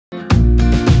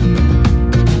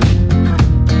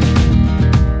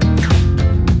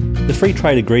free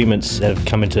trade agreements that have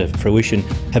come into fruition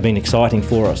have been exciting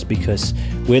for us because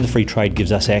where the free trade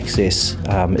gives us access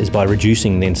is by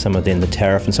reducing then some of the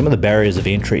tariff and some of the barriers of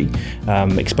entry,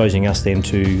 exposing us then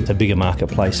to a bigger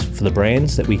marketplace for the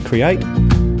brands that we create.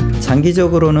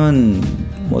 장기적으로는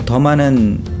더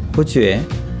많은 호주의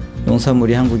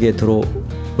농산물이 한국에 들어올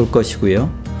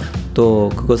것이고요. 또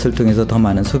그것을 통해서 더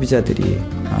많은 소비자들이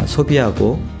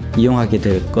소비하고 이용하게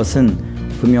될 것은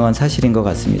분명한 사실인 것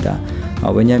같습니다.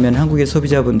 왜냐하면 한국의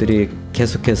소비자분들이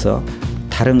계속해서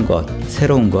다른 것,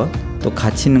 새로운 것, 또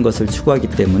가치 있는 것을 추구하기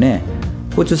때문에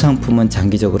호주 상품은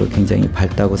장기적으로 굉장히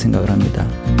밝다고 생각을 합니다.